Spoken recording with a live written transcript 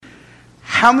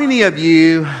How many of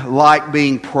you like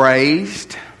being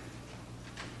praised?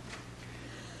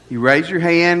 You raise your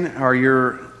hand, or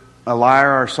you're a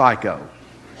liar or a psycho.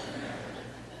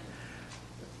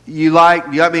 You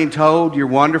like being told you're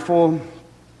wonderful,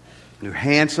 you're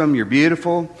handsome, you're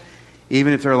beautiful,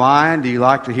 even if they're lying. Do you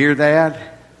like to hear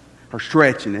that, or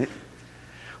stretching it?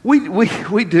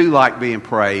 We do like being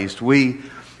praised.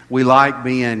 We like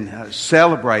being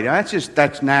celebrated.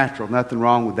 That's natural. Nothing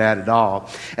wrong with that at all.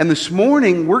 And this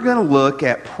morning we're going to look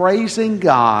at praising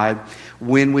God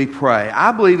when we pray.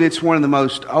 I believe it's one of the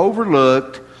most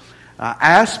overlooked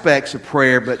aspects of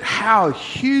prayer, but how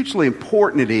hugely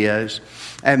important it is,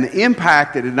 and the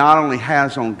impact that it not only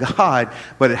has on God,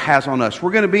 but it has on us.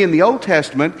 We're going to be in the Old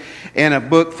Testament in a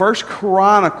book, 1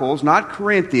 Chronicles, not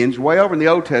Corinthians, way over in the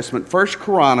Old Testament, 1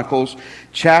 Chronicles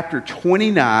chapter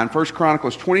 29, 1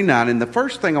 Chronicles 29. And the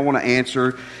first thing I want to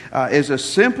answer is a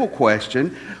simple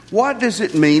question. What does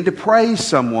it mean to praise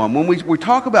someone? When we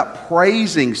talk about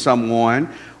praising someone,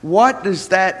 what does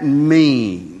that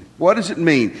mean? What does it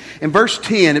mean? In verse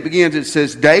 10, it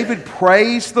says, David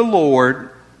praised the Lord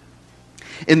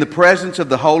in the presence of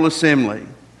the whole assembly.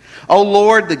 O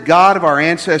Lord, the God of our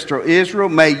ancestral Israel,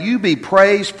 may you be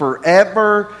praised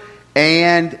forever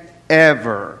and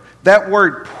ever. That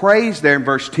word praise there in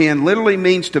verse 10 literally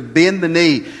means to bend the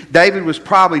knee. David was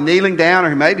probably kneeling down,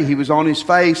 or maybe he was on his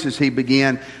face as he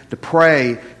began to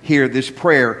pray here, this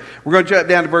prayer. We're going to jump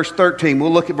down to verse 13.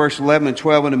 We'll look at verse 11 and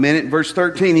 12 in a minute. In verse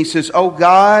 13, he says, O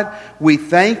God, we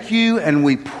thank you and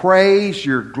we praise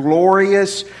your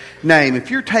glorious name.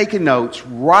 If you're taking notes,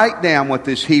 write down what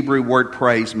this Hebrew word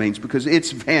praise means, because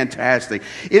it's fantastic.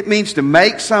 It means to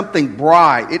make something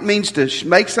bright. It means to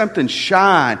make something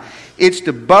shine. It's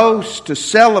to boast, to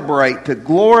celebrate, to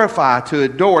glorify, to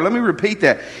adore. Let me repeat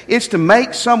that. It's to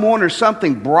make someone or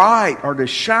something bright or to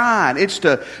shine. It's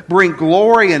to bring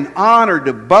glory and honor,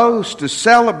 to boast, to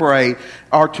celebrate,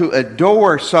 or to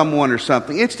adore someone or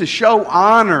something. It's to show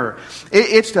honor.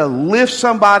 It's to lift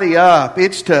somebody up.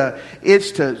 It's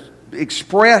to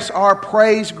express our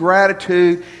praise,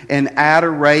 gratitude, and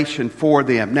adoration for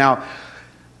them. Now,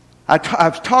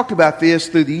 I've talked about this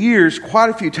through the years quite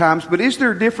a few times, but is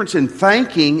there a difference in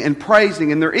thanking and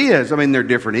praising? And there is. I mean, there are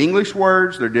different English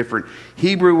words, there are different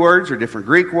Hebrew words, there are different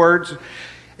Greek words,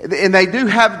 and they do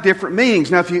have different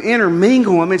meanings. Now, if you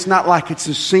intermingle them, it's not like it's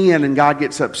a sin and God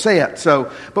gets upset.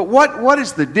 But what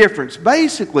is the difference?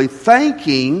 Basically,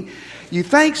 thanking, you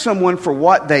thank someone for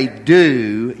what they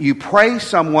do, you praise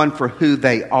someone for who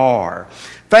they are.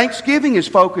 Thanksgiving is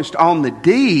focused on the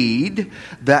deed,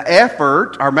 the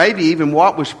effort, or maybe even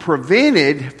what was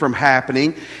prevented from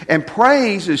happening. And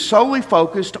praise is solely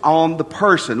focused on the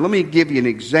person. Let me give you an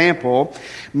example.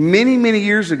 Many, many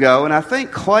years ago, and I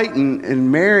think Clayton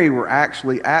and Mary were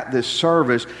actually at this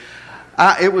service.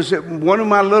 It was at one of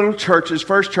my little churches,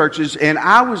 first churches, and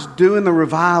I was doing the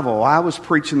revival. I was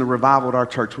preaching the revival at our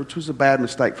church, which was a bad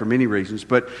mistake for many reasons.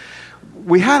 But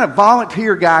we had a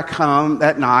volunteer guy come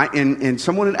that night, and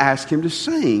someone had asked him to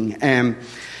sing. And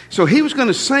so he was going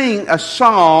to sing a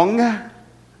song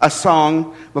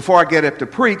before I get up to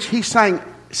preach. He sang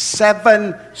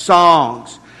 7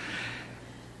 songs.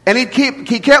 And he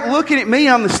kept looking at me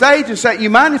on the stage and saying,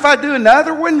 "You mind if I do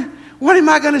another one?" What am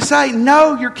I going to say?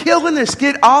 "No, you're killing this.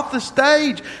 Get off the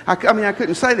stage." I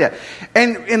couldn't say that.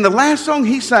 And in the last song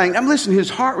he sang, I'm listening, his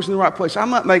heart was in the right place.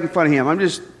 I'm not making fun of him. I'm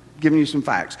just giving you some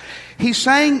facts. He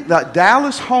sang the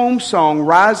Dallas Holmes song,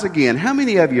 "Rise Again." How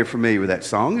many of you are familiar with that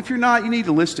song? If you're not, you need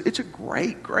to listen to it. It's a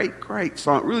great, great, great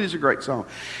song. It really is a great song.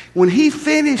 When he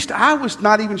finished, I was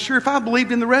not even sure if I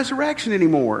believed in the resurrection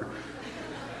anymore.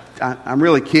 I'm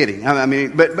really kidding.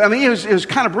 But it was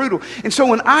kind of brutal. And so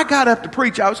when I got up to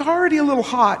preach, I was already a little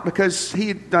hot because he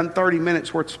had done 30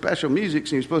 minutes worth of special music,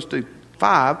 so he was supposed to do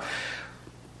 5.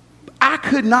 I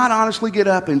could not honestly get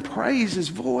up and praise his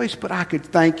voice, but I could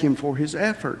thank him for his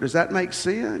effort. Does that make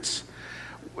sense?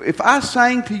 If I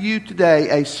sang to you today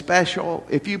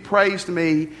if you praised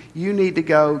me, you need to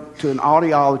go to an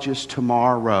audiologist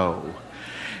tomorrow.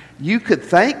 You could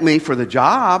thank me for the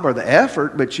job or the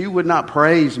effort, but you would not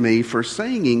praise me for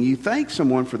singing. You thank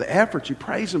someone for the effort. You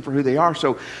praise them for who they are.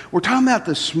 So we're talking about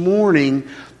this morning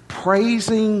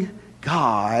praising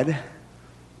God,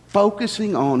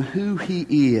 focusing on who He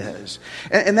is.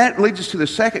 And that leads us to the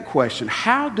second question.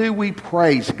 How do we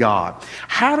praise God?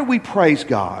 How do we praise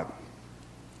God?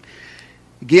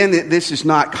 Again, this is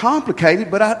not complicated,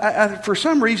 but for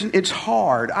some reason it's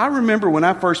hard. I remember when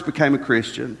I first became a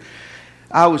Christian,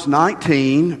 I was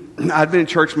 19. I'd been in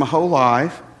church my whole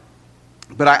life.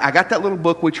 But I got that little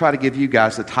book we try to give you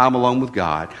guys, The Time Alone with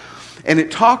God. And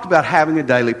it talked about having a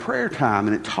daily prayer time,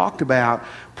 and it talked about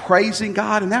praising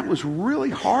God, and that was really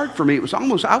hard for me. It was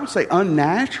almost, I would say,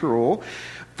 unnatural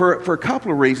for a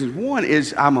couple of reasons. One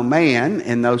is I'm a man,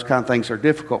 and those kind of things are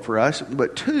difficult for us.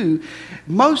 But two,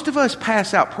 most of us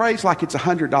pass out praise like it's a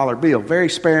 $100 bill, very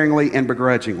sparingly and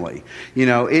begrudgingly.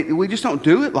 We just don't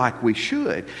do it like we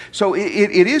should. So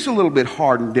it is a little bit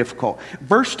hard and difficult.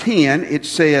 Verse 10, it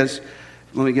says,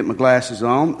 let me get my glasses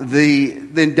on.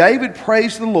 Then David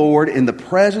praised the Lord in the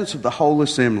presence of the whole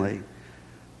assembly.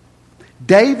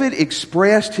 David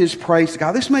expressed his praise to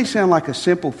God. This may sound like a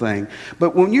simple thing,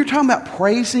 but when you're talking about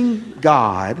praising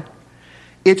God,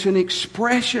 it's an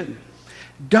expression.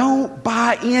 Don't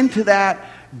buy into that,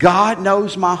 God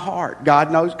knows my heart.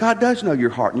 God does know your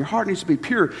heart, and your heart needs to be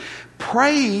pure.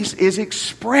 Praise is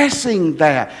expressing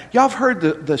that. Y'all have heard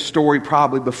the story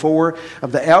probably before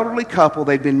of the elderly couple.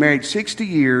 They'd been married 60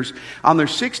 years. On their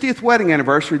 60th wedding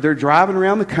anniversary, they're driving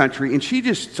around the country, and she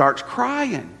just starts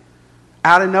crying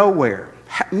out of nowhere.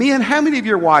 Men, how many of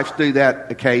your wives do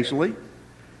that occasionally?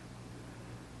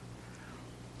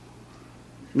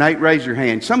 Nate, raise your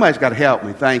hand. Somebody's got to help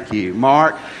me. Thank you.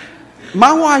 Mark.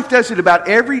 My wife does it about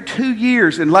every 2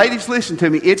 years. And ladies, listen to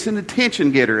me. It's an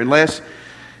attention getter unless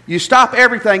you stop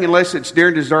everything unless it's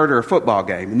during dessert or a football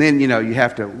game. And then, you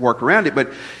have to work around it.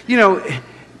 But,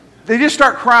 they just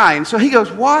start crying. So he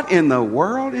goes, what in the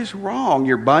world is wrong?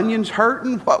 Your bunion's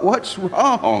hurting? What's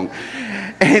wrong?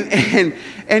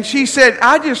 And she said,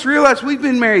 I just realized we've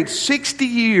been married 60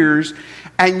 years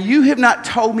and you have not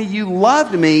told me you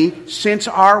loved me since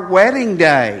our wedding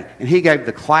day. And he gave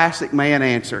the classic man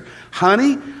answer.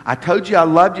 Honey, I told you I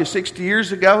loved you 60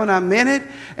 years ago and I meant it,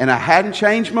 and I hadn't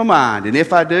changed my mind. And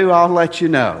if I do, I'll let you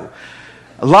know.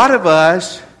 A lot of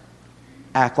us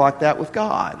act like that with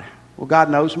God. Well,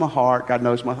 God knows my heart. God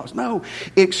knows my thoughts. No,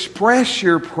 express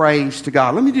your praise to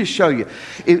God. Let me just show you.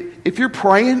 If you're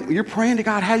praying to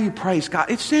God, how do you praise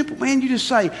God? It's simple, man. You just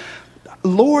say,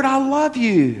 Lord, I love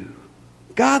you.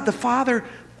 God the Father,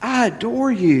 I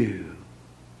adore you.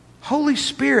 Holy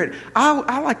Spirit,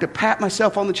 I like to pat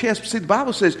myself on the chest. See, the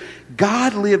Bible says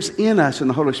God lives in us in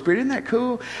the Holy Spirit. Isn't that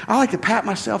cool? I like to pat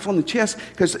myself on the chest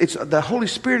because it's the Holy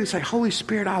Spirit and say, Holy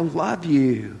Spirit, I love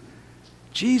you.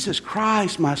 Jesus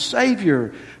Christ, my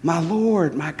Savior, my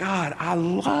Lord, my God, I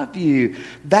love you.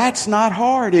 That's not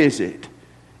hard, is it?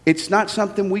 It's not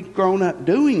something we've grown up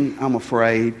doing, I'm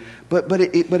afraid, but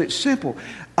it's simple.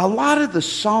 A lot of the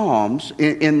Psalms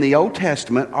in the Old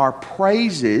Testament are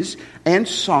praises and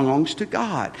songs to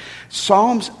God.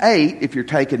 Psalms 8, if you're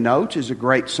taking notes, is a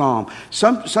great psalm.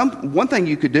 One thing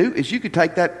you could do is you could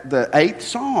take the 8th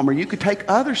psalm, or you could take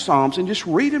other psalms and just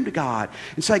read them to God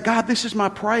and say, God, this is my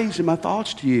praise and my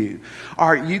thoughts to you.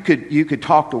 Or you could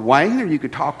talk to Wayne, or you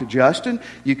could talk to Justin.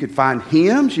 You could find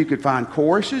hymns, you could find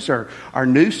choruses or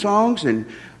new songs and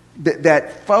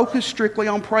that focus strictly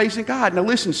on praising God. Now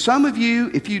listen, some of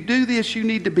you, if you do this, you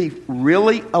need to be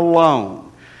really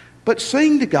alone. But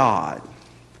sing to God.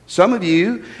 Some of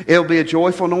you, it'll be a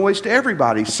joyful noise to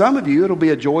everybody. Some of you, it'll be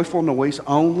a joyful noise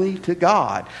only to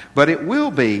God. But it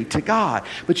will be to God.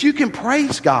 But you can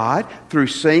praise God through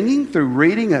singing, through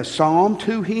reading a psalm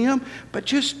to Him. But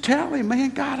just tell Him,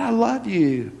 man, God, I love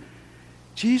you.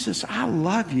 Jesus, I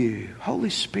love you. Holy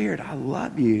Spirit, I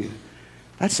love you.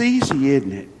 That's easy,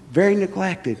 isn't it? Very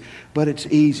neglected, but it's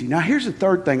easy. Now, here's the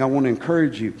third thing I want to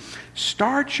encourage you.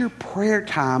 Start your prayer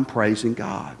time praising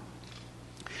God.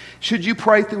 Should you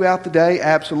pray throughout the day?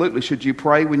 Absolutely. Should you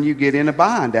pray when you get in a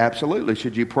bind? Absolutely.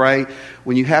 Should you pray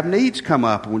when you have needs come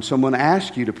up, or when someone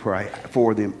asks you to pray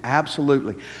for them?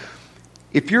 Absolutely.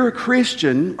 If you're a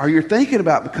Christian, or you're thinking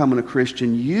about becoming a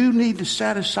Christian, you need to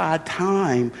set aside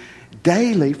time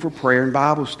daily for prayer and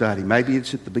Bible study. Maybe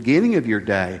it's at the beginning of your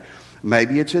day.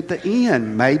 Maybe it's at the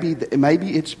end. Maybe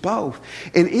it's both.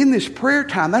 And in this prayer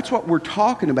time, that's what we're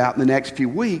talking about in the next few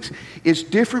weeks, is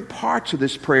different parts of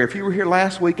this prayer. If you were here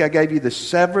last week, I gave you the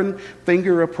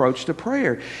 7-finger approach to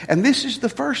prayer. And this is the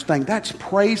first thing. That's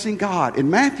praising God. In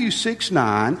Matthew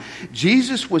 6:9,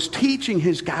 Jesus was teaching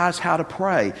His guys how to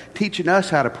pray, teaching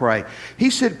us how to pray. He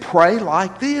said, pray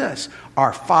like this.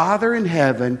 Our Father in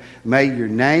heaven, may your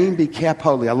name be kept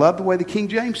holy. I love the way the King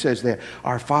James says that.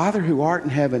 Our Father who art in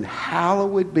heaven,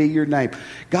 hallowed be your name.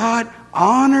 God,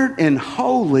 honored and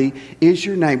holy is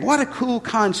your name. What a cool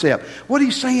concept. What are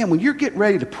you saying? When you're getting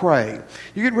ready to pray,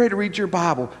 you're getting ready to read your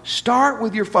Bible, start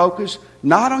with your focus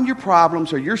not on your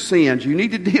problems or your sins. You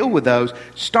need to deal with those.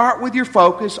 Start with your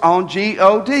focus on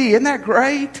G-O-D. Isn't that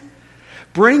great?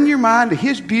 Bring your mind to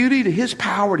His beauty, to His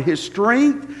power, to His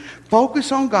strength.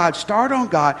 Focus on God, start on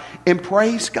God, and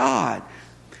praise God.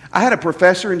 I had a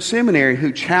professor in seminary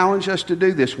who challenged us to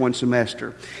do this one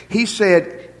semester. He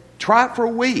said, Try it for a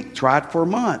week. Try it for a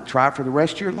month. Try it for the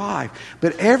rest of your life.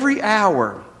 But every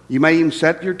hour, you may even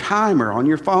set your timer on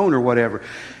your phone or whatever.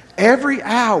 Every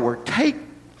hour, take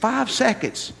 5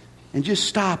 seconds and just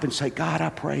stop and say, God, I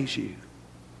praise you.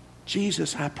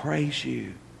 Jesus, I praise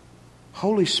you.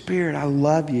 Holy Spirit, I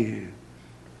love you.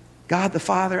 God the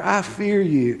Father, I fear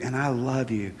you and I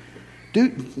love you.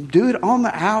 Do it on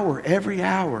the hour, every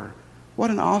hour. What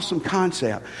an awesome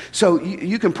concept. So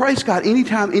you can praise God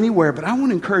anytime, anywhere, but I want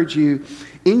to encourage you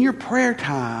in your prayer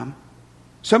time.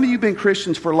 Some of you have been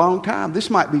Christians for a long time. This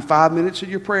might be 5 minutes of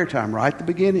your prayer time right at the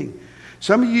beginning.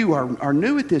 Some of you are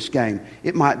new at this game.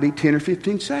 It might be 10 or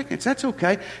 15 seconds. That's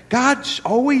okay. God's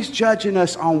always judging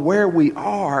us on where we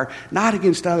are, not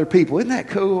against other people. Isn't that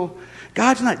cool?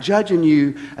 God's not judging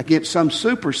you against some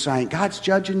super saint. God's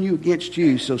judging you against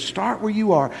you. So start where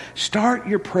you are. Start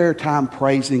your prayer time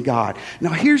praising God.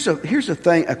 Now here's a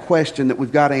question that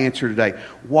we've got to answer today.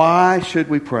 Why should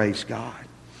we praise God?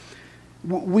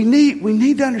 We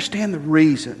need to understand the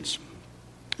reasons.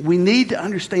 We need to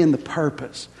understand the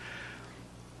purpose.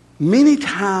 Many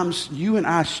times you and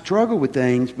I struggle with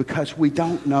things because we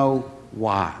don't know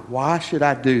why. Why should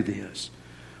I do this?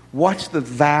 What's the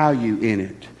value in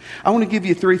it? I want to give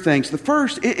you 3 things. The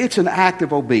first, it's an act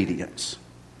of obedience.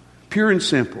 Pure and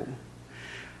simple.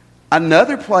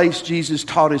 Another place Jesus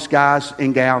taught his guys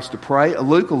and gals to pray,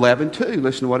 Luke 11:2.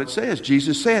 Listen to what it says.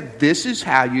 Jesus said, this is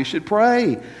how you should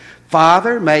pray.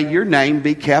 Father, may your name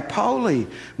be kept holy.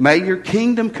 May your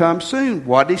kingdom come soon.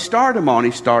 What did he start them on?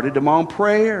 He started them on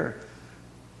prayer.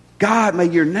 God, may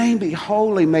your name be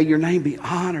holy. May your name be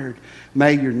honored.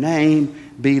 May your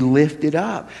name be lifted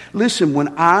up. Listen,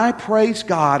 when I praise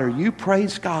God or you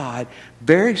praise God,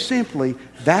 very simply,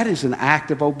 that is an act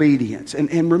of obedience.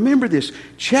 And remember this,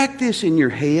 check this in your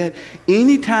head.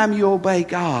 Anytime you obey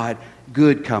God,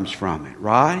 good comes from it,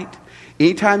 right?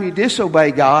 Anytime you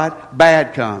disobey God,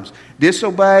 bad comes.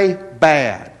 Disobey,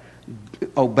 bad.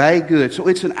 Obey, good. So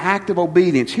it's an act of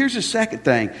obedience. Here's the second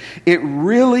thing. It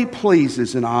really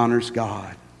pleases and honors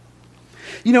God.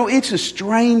 You know, it's a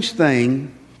strange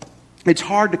thing. It's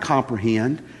hard to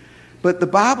comprehend. But the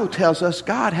Bible tells us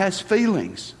God has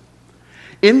feelings.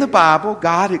 In the Bible,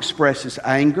 God expresses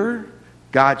anger.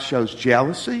 God shows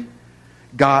jealousy.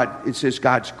 It says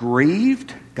God's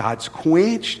grieved. God's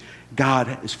quenched.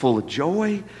 God is full of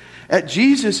joy.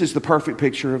 Jesus is the perfect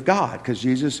picture of God because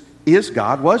Jesus is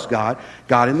God, was God,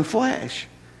 God in the flesh.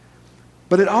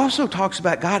 But it also talks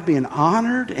about God being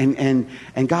honored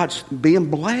and God's being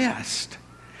blessed.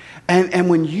 And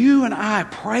when you and I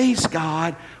praise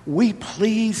God, we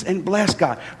please and bless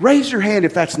God. Raise your hand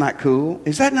if that's not cool.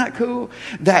 Is that not cool?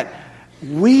 That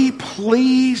we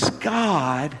please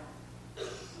God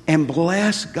and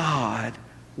bless God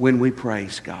when we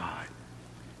praise God.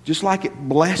 Just like it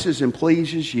blesses and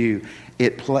pleases you,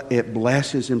 it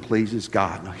blesses and pleases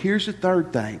God. Now here's the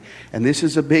third thing, and this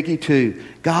is a biggie too.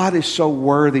 God is so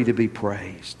worthy to be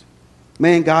praised.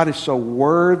 Man, God is so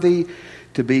worthy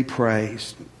to be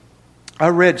praised. I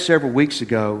read several weeks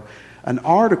ago an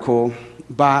article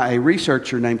by a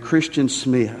researcher named Christian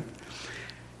Smith.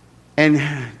 And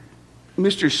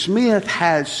Mr. Smith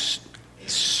has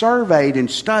surveyed and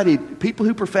studied people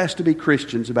who profess to be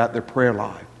Christians about their prayer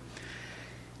life.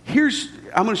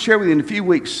 I'm going to share with you in a few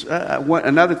weeks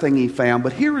another thing he found,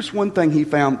 but here is one thing he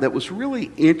found that was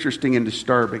really interesting and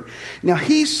disturbing. Now,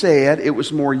 he said it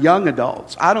was more young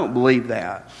adults. I don't believe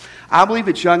that. I believe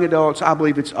it's young adults, I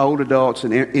believe it's old adults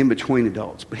and in-between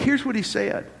adults. But here's what he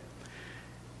said.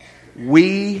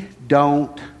 We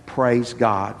don't praise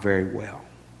God very well.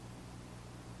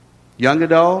 Young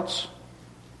adults,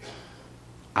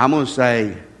 I'm going to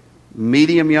say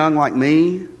medium young like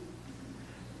me,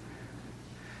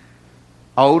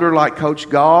 older like Coach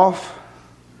Goff,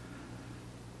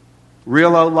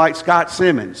 real old like Scott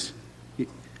Simmons.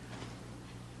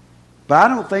 But I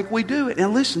don't think we do it.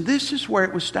 And listen, this is where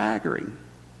it was staggering.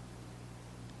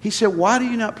 He said, why do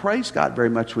you not praise God very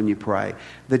much when you pray?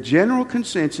 The general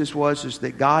consensus is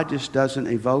that God just doesn't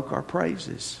evoke our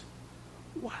praises.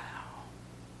 Wow.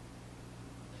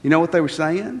 You know what they were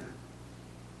saying?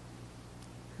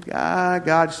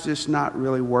 God's just not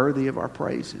really worthy of our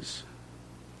praises.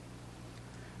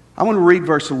 I want to read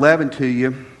verse 11 to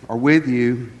you, or with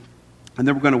you, and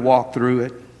then we're going to walk through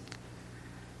it.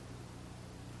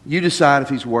 You decide if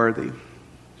he's worthy.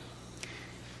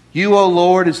 You, O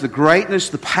Lord, is the greatness,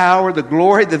 the power, the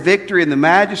glory, the victory, and the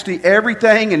majesty.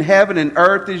 Everything in heaven and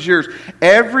earth is yours.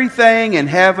 Everything in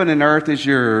heaven and earth is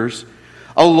yours.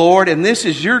 O Lord, and this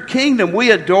is your kingdom.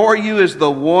 We adore you as the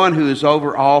one who is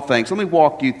over all things. Let me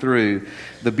walk you through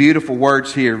the beautiful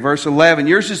words here. Verse 11,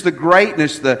 yours is the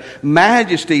greatness, the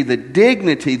majesty, the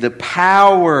dignity, the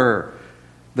power,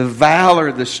 the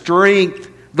valor, the strength,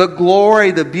 the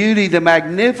glory, the beauty, the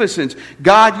magnificence.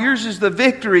 God, yours is the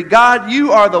victory. God,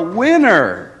 you are the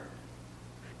winner.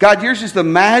 God, yours is the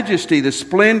majesty, the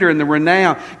splendor, and the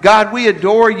renown. God, we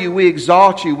adore you, we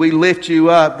exalt you, we lift you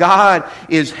up. God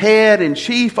is head and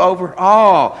chief over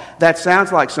all. That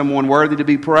sounds like someone worthy to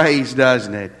be praised,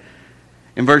 doesn't it?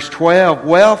 In verse 12,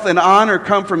 wealth and honor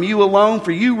come from you alone,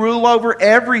 for you rule over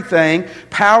everything.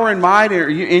 Power and might are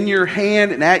in your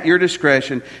hand and at your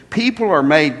discretion. People are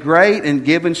made great and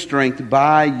given strength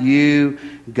by you,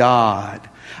 God.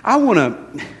 I want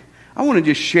to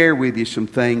just share with you some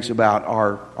things about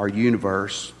our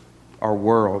universe, our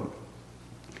world.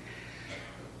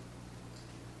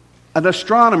 I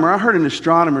heard an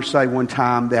astronomer say one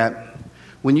time that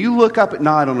when you look up at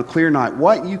night on a clear night,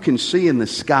 what you can see in the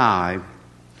sky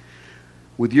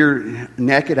with your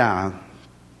naked eye,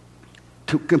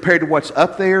 compared to what's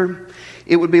up there,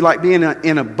 it would be like being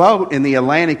in a boat in the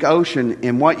Atlantic Ocean,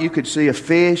 and what you could see a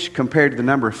fish compared to the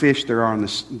number of fish there are in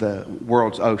the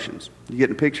world's oceans. You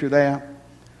getting a picture of that?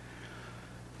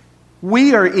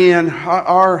 We're in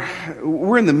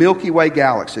the Milky Way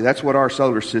galaxy. That's what our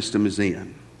solar system is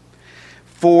in.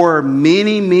 For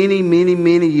many, many, many,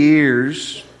 many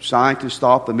years, scientists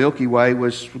thought the Milky Way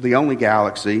was the only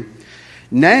galaxy.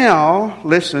 Now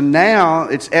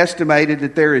it's estimated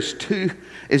that there is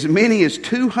as many as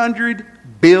 200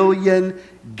 billion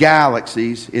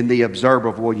galaxies in the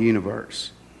observable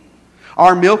universe.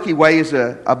 Our Milky Way is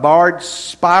a barred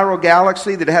spiral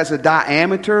galaxy that has a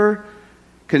diameter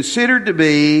considered to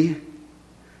be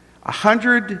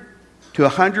 100 to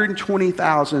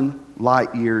 120,000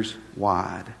 light years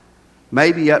wide,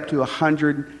 maybe up to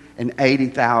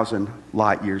 180,000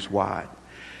 light years wide.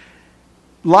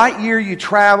 Light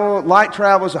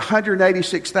travel is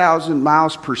 186,000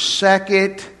 miles per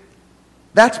second.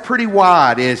 That's pretty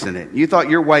wide, isn't it? You thought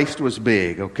your waist was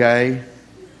big, okay?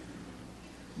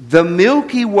 The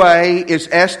Milky Way is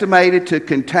estimated to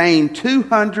contain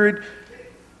 200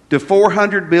 to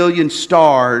 400 billion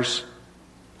stars,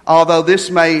 although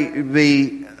this may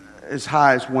be as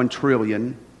high as 1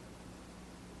 trillion.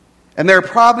 And there are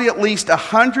probably at least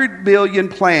 100 billion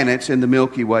planets in the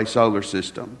Milky Way solar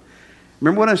system.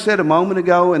 Remember what I said a moment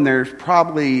ago, and there's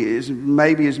probably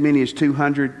maybe as many as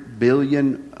 200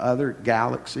 billion other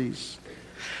galaxies?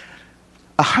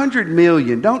 100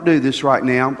 million. Don't do this right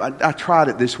now. I tried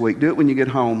it this week. Do it when you get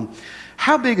home.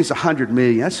 How big is 100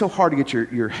 million? That's so hard to get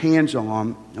your hands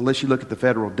on unless you look at the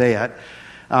federal debt.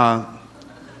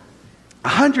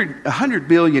 100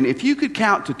 billion. If you could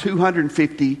count to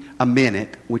 250 a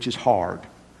minute, which is hard.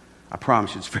 I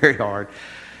promise you it's very hard.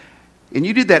 And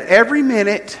you did that every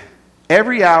minute,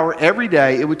 every hour, every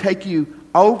day, it would take you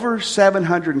over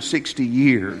 760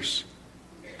 years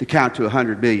to count to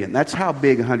 100 billion. That's how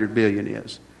big 100 billion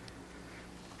is.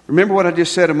 Remember what I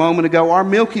just said a moment ago? Our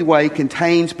Milky Way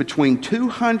contains between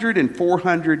 200 and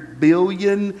 400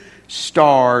 billion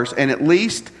stars and at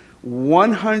least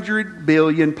 100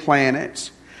 billion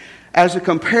planets. As a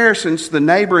comparison, the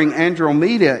neighboring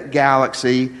Andromeda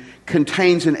galaxy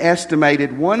contains an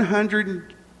estimated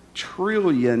 100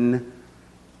 trillion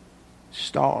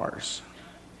stars.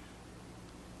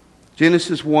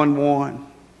 Genesis 1:1.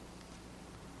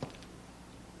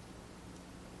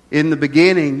 In the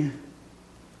beginning,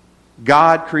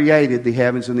 God created the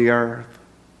heavens and the earth.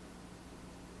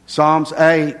 Psalms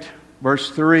 8,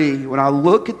 verse 3. When I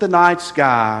look at the night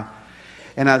sky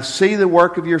and I see the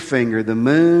work of your finger, the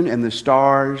moon and the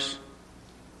stars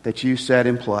that you set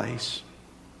in place.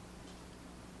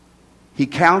 He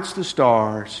counts the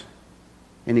stars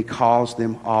and he calls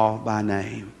them all by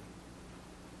name.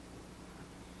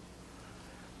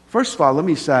 First of all, let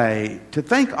me say, to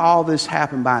think all this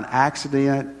happened by an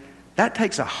accident, that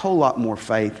takes a whole lot more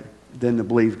faith than to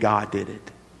believe God did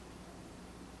it.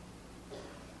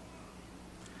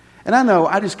 And I know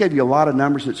I just gave you a lot of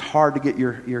numbers that's hard to get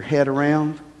your head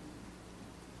around.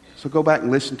 So go back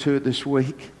and listen to it this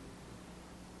week.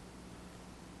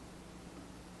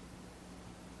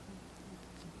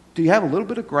 Do you have a little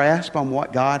bit of grasp on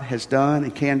what God has done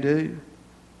and can do?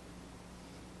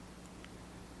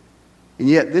 And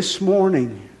yet this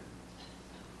morning,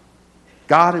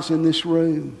 God is in this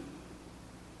room.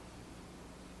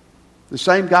 The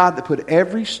same God that put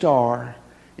every star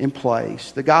in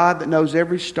place, the God that knows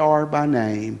every star by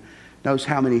name, knows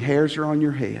how many hairs are on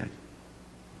your head,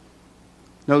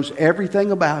 knows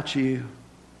everything about you,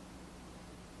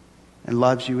 and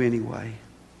loves you anyway.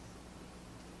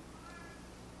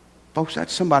 Folks,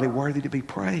 that's somebody worthy to be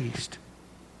praised.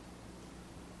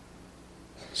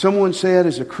 Someone said,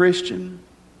 as a Christian,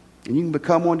 and you can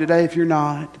become one today if you're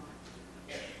not,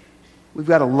 we've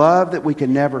got a love that we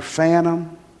can never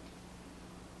fathom.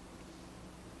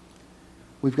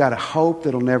 We've got a hope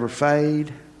that'll never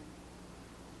fade.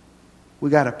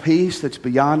 We've got a peace that's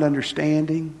beyond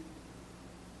understanding.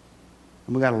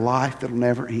 And we've got a life that'll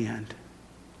never end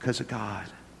because of God.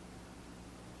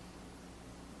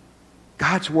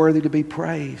 God's worthy to be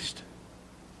praised.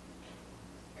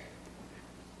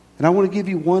 And I want to give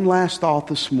you one last thought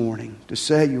this morning to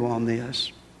sell you on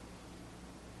this.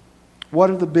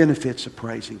 What are the benefits of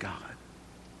praising God?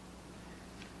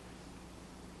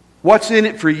 What's in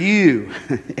it for you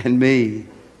and me?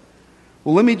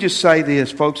 Well, let me just say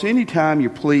this, folks. Anytime you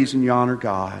please and you honor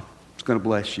God, it's going to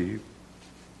bless you.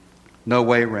 No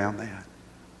way around that.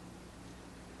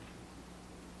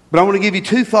 But I want to give you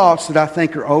two thoughts that I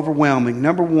think are overwhelming.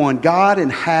 Number one, God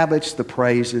inhabits the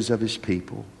praises of His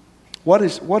people. What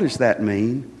does that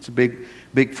mean? It's a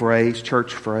big phrase,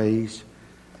 church phrase.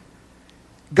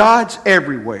 God's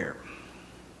everywhere.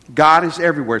 God is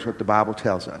everywhere is what the Bible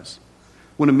tells us.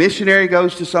 When a missionary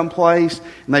goes to some place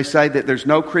and they say that there's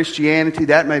no Christianity,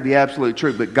 that may be absolutely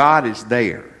true, but God is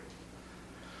there.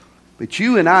 But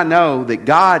you and I know that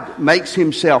God makes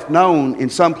Himself known in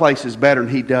some places better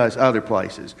than He does other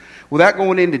places. Without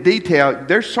going into detail,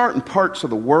 there's certain parts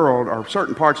of the world or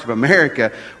certain parts of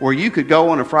America where you could go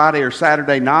on a Friday or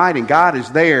Saturday night and God is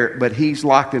there, but He's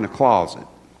locked in a closet.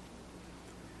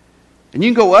 And you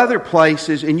can go other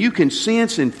places and you can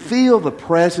sense and feel the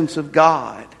presence of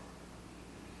God.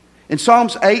 In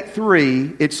Psalms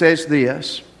 8:3, it says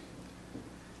this.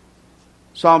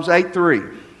 Psalms 8:3.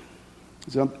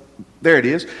 There it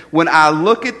is. When I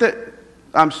look at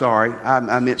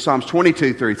I meant Psalms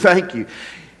 22:3. Thank you.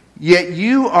 Yet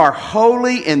you are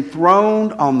wholly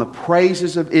enthroned on the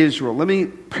praises of Israel. Let me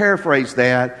paraphrase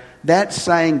that. That's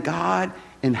saying God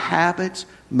inhabits,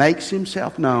 makes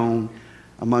Himself known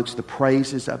amongst the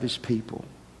praises of His people.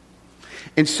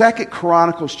 In 2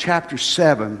 Chronicles chapter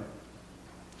 7,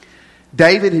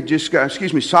 Solomon had just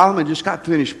got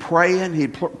finished praying. He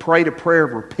had prayed a prayer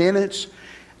of repentance,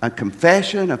 a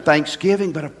confession, of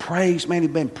thanksgiving, but of praise. Man,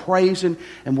 he'd been praising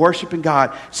and worshiping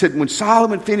God. It said when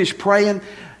Solomon finished praying,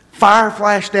 fire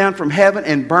flashed down from heaven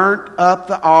and burnt up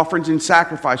the offerings and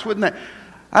sacrifice. Wouldn't that?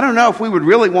 I don't know if we would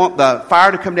really want the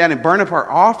fire to come down and burn up our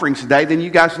offerings today. Then you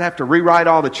guys would have to rewrite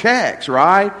all the checks,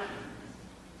 right?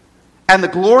 And the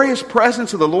glorious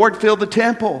presence of the Lord filled the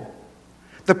temple.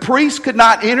 The priests could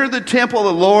not enter the temple of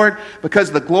the Lord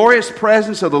because the glorious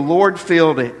presence of the Lord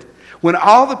filled it. When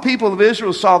all the people of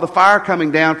Israel saw the fire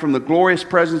coming down from the glorious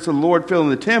presence of the Lord filling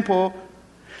the temple,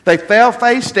 they fell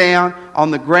face down on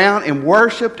the ground and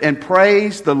worshipped and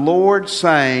praised the Lord,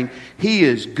 saying, He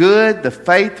is good,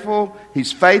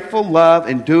 His faithful love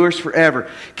endures forever.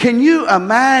 Can you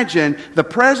imagine the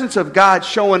presence of God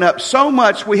showing up so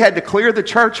much we had to clear the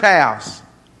church house?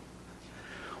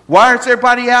 Why is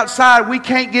everybody outside? We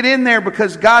can't get in there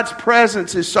because God's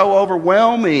presence is so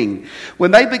overwhelming.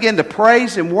 When they began to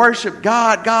praise and worship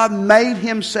God, God made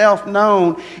Himself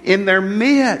known in their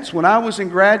midst. When I was in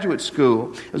graduate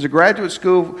school, it was a graduate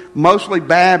school mostly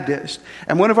Baptist.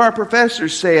 And one of our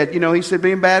professors said, he said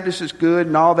being Baptist is good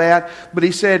and all that. But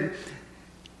he said,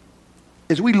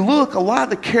 as we look, a lot of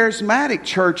the charismatic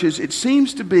churches, it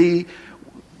seems to be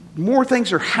more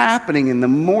things are happening and the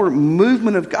more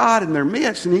movement of God in their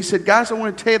midst. And he said, guys, I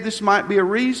want to tell you this might be a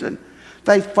reason.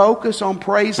 They focus on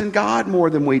praising God more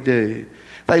than we do.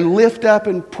 They lift up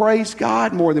and praise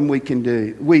God more than we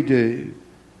do.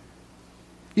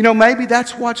 Maybe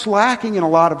that's what's lacking in a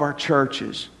lot of our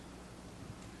churches.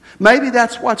 Maybe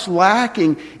that's what's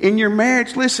lacking in your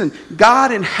marriage. Listen,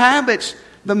 God inhabits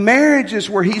the marriages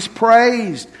where He's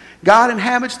praised. God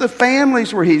inhabits the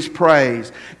families where He's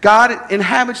praised. God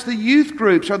inhabits the youth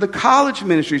groups or the college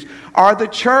ministries or the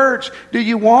church. Do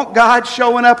you want God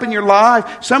showing up in your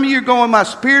life? Some of you are going, my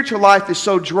spiritual life is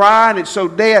so dry and it's so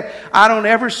dead. I don't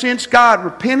ever sense God.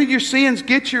 Repent of your sins.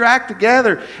 Get your act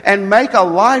together and make a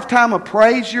lifetime of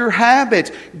praise your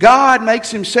habits. God makes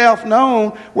Himself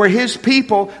known where His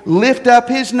people lift up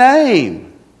His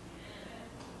name.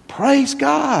 Praise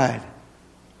God.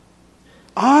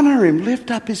 Honor Him. Lift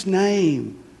up His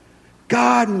name.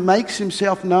 God makes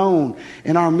Himself known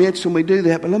in our midst when we do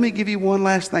that. But let me give you one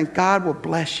last thing. God will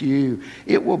bless you.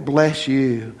 It will bless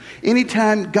you.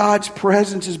 Anytime God's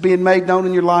presence is being made known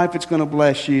in your life, it's going to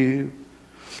bless you.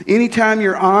 Anytime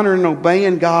you're honoring and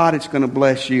obeying God, it's going to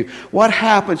bless you. What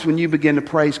happens when you begin to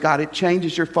praise God? It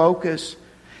changes your focus.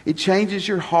 It changes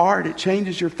your heart. It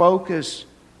changes your focus.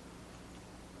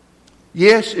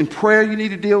 Yes, in prayer you need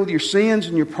to deal with your sins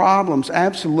and your problems,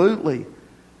 absolutely.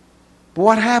 But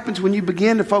what happens when you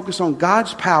begin to focus on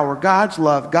God's power, God's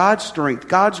love, God's strength,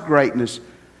 God's greatness,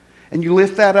 and you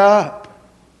lift that up?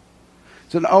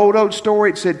 It's an old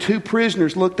story. It said two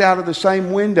prisoners looked out of the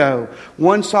same window.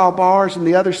 One saw bars and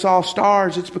the other saw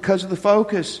stars. It's because of the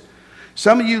focus.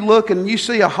 Some of you look and you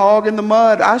see a hog in the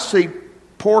mud. I see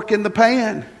pork in the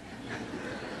pan.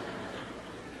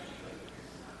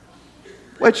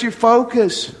 What's your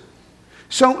focus?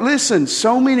 So listen,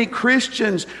 so many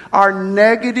Christians are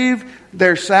negative.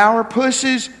 They're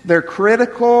sourpusses. They're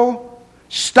critical.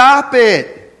 Stop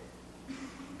it.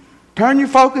 Turn your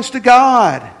focus to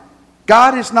God.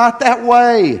 God is not that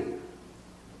way.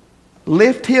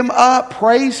 Lift Him up.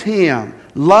 Praise Him.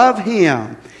 Love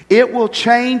Him. It will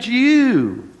change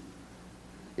you.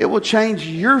 It will change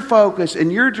your focus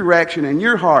and your direction and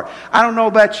your heart. I don't know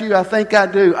about you. I think I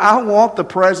do. I want the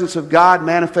presence of God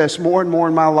manifest more and more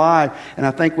in my life. And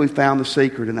I think we found the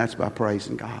secret, and that's by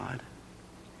praising God.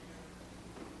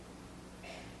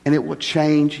 And it will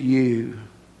change you.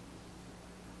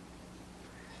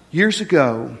 Years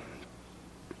ago,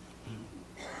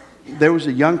 there was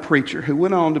a young preacher who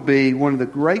went on to be one of the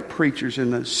great preachers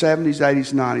in the 70s,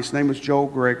 80s, 90s. His name was Joel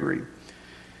Gregory.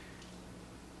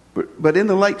 But in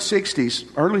the late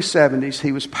 60s, early 70s,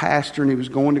 he was pastor and he was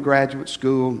going to graduate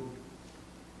school.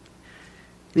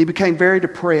 He became very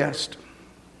depressed.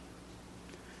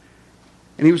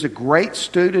 And he was a great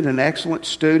student, an excellent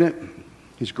student.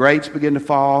 His grades began to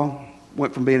fall.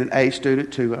 Went from being an A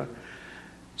student to a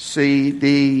C,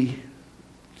 D,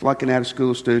 flunking out of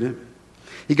school student.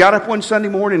 He got up one Sunday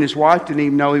morning. His wife didn't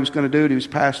even know he was going to do it. He was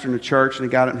pastoring a church, and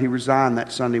he got up and he resigned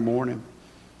that Sunday morning.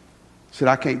 He said,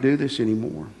 I can't do this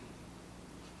anymore.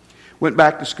 Went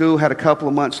back to school, had a couple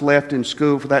of months left in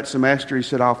school for that semester. He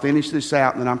said, I'll finish this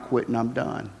out, and then I'm quitting. I'm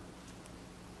done.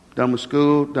 Done with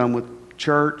school, done with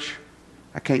church.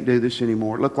 I can't do this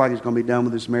anymore. It looked like he's going to be done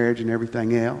with his marriage and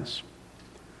everything else.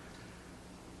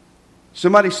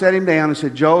 Somebody sat him down and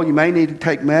said, Joel, you may need to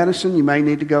take medicine. You may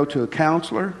need to go to a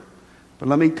counselor. But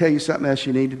let me tell you something else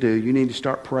you need to do. You need to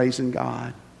start praising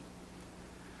God.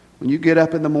 When you get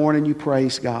up in the morning, you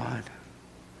praise God.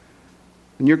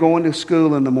 When you're going to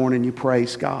school in the morning, you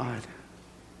praise God.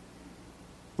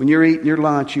 When you're eating your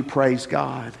lunch, you praise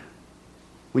God.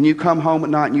 When you come home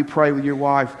at night and you pray with your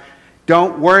wife,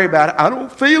 don't worry about it. I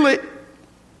don't feel it.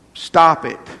 Stop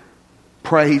it.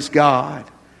 Praise God.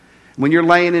 When you're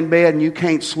laying in bed and you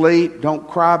can't sleep, don't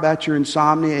cry about your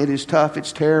insomnia. It is tough.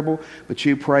 It's terrible. But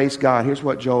you praise God. Here's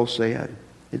what Joel said.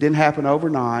 It didn't happen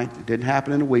overnight. It didn't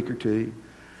happen in a week or two.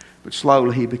 But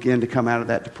slowly he began to come out of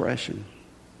that depression.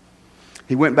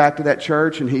 He went back to that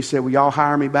church and he said, will y'all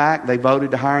hire me back? They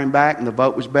voted to hire him back, and the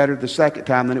vote was better the second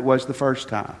time than it was the first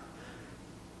time.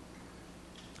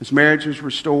 His marriage was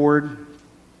restored.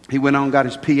 He went on and got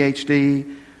his PhD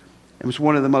and was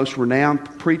one of the most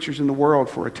renowned preachers in the world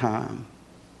for a time.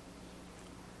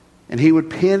 And he would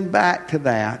pin back to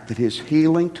that his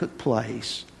healing took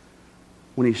place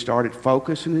when he started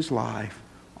focusing his life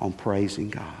on praising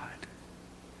God.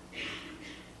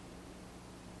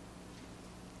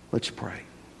 Let's pray.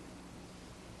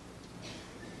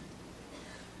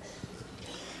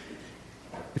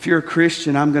 If you're a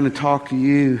Christian, I'm going to talk to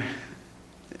you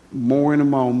more in a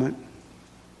moment.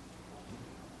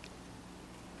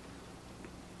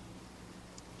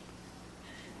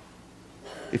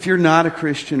 If you're not a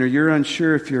Christian or you're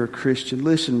unsure if you're a Christian,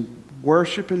 listen,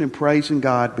 worshiping and praising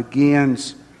God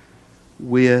begins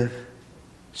with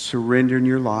surrendering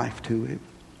your life to Him.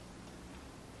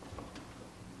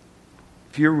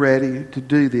 If you're ready to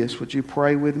do this, would you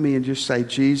pray with me and just say,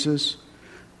 Jesus,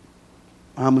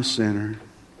 I'm a sinner.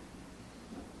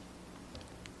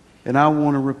 And I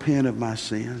want to repent of my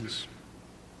sins.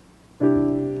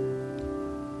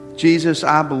 Jesus,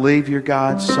 I believe you're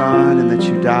God's Son and that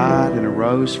you died and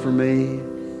arose for me.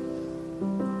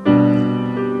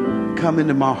 Come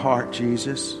into my heart,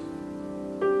 Jesus.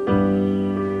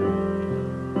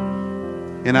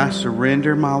 And I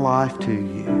surrender my life to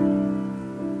you.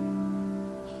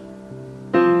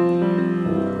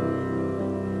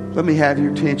 Let me have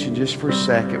your attention just for a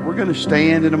second. We're going to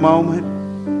stand in a moment.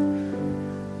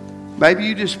 Maybe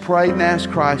you just prayed and asked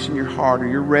Christ in your heart, or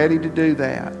you're ready to do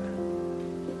that.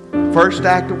 First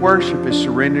act of worship is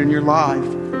surrendering your life.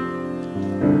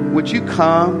 Would you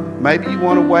come? Maybe you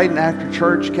want to wait and after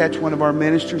church catch one of our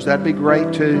ministers. That'd be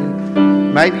great too.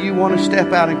 Maybe you want to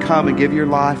step out and come and give your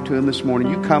life to Him this morning.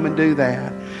 You come and do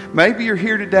that. Maybe you're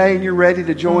here today and you're ready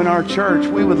to join our church.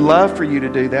 We would love for you to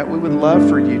do that. We would love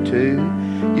for you to.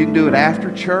 You can do it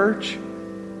after church,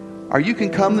 Or you can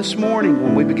come this morning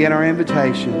when we begin our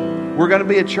invitation. We're going to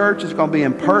be a church that's going to be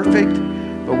imperfect,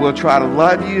 but we'll try to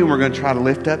love you and we're going to try to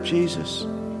lift up Jesus.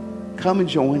 Come and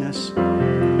join us.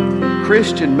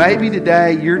 Christian, maybe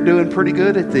today you're doing pretty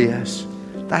good at this.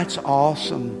 That's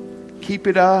awesome. Keep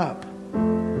it up.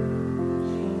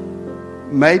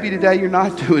 Maybe today you're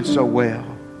not doing so well.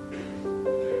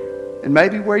 And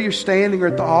maybe where you're standing or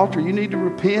at the altar, you need to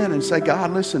repent and say,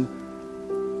 God, listen,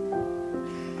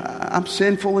 I'm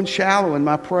sinful and shallow in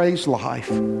my praise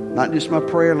life, not just my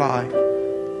prayer life.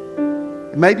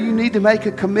 Maybe you need to make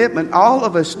a commitment, all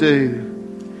of us do,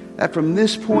 that from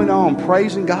this point on,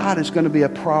 praising God is going to be a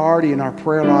priority in our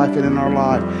prayer life and in our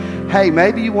life. Hey,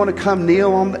 maybe you want to come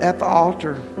kneel at the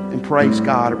altar and praise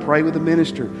God or pray with the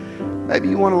minister. Maybe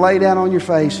you want to lay down on your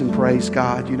face and praise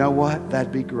God. You know what?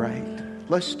 That'd be great.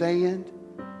 Let's stand.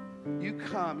 You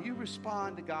come. You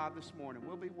respond to God this morning.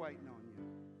 We'll be waiting on you.